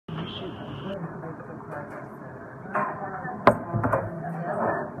You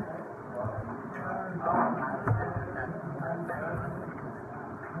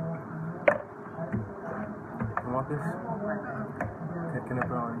want this? Can I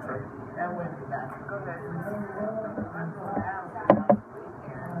put it on your tray? Go ahead.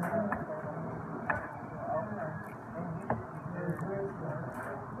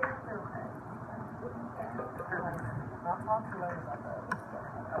 I'll talk to you later about that.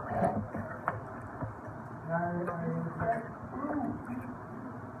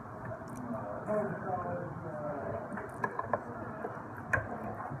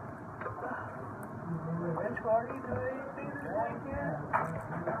 Which car are you doing?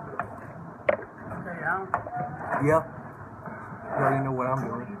 Yeah. You already know what I'm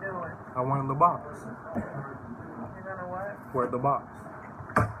doing. What are you doing? I want the box. You're gonna what? Where's the box?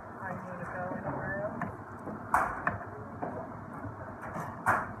 Are you gonna go anywhere else?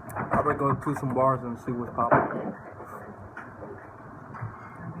 I'm gonna go to some bars and see what's popping.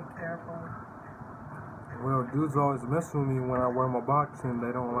 And be careful. Well, dudes always mess with me when I wear my box, and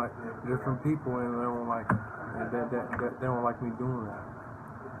they don't like different people, and they don't like they don't like me doing that.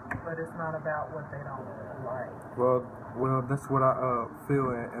 But it's not about what they don't like. Well, that's what I feel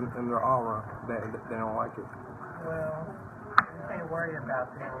in their aura, that they don't like it. Well, you can't worry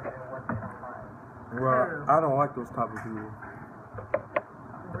about them and what they don't like. Well, I don't like those type of people.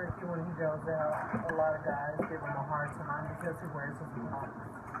 Ricky, when he goes out, a lot of guys give him a hard time because he wears his box.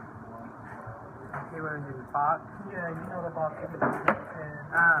 He wears his box? Yeah, you know the box that he wears in his head.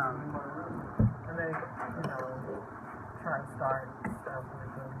 And they, you know, try to start stuff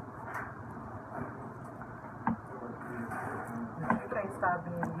with him. But you can't stop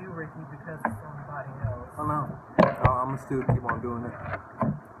being you, Ricky, because of somebody else. I know. I'm gonna still keep on doing it.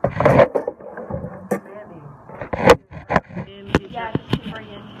 Mandy. Yeah, she's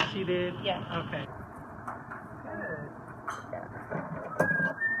bringing. She did? Yeah. Okay. Good.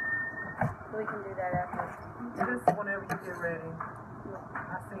 We can do that after. Just whenever you get ready.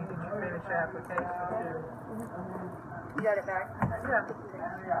 I seen that you finished your application too. You got it back? Yeah.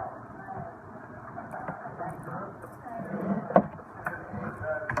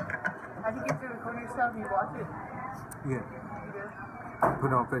 How'd you get to record yourself? You watch it? Yeah. You did? Put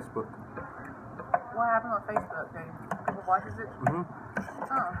it on Facebook. What happened on Facebook then? People watches it? Mhm.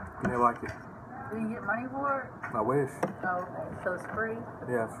 Oh. And they like it. Do you get money for it? I wish. Oh, okay. So it's free?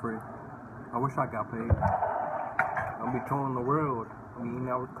 Yeah, it's free. I wish I got paid. I'll be touring the world. I'm eating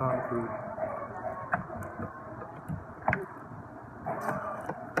out with concrete.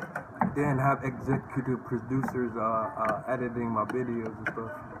 Then have executive producers editing my videos and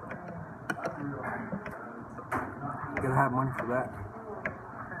stuff. Gotta have money for that.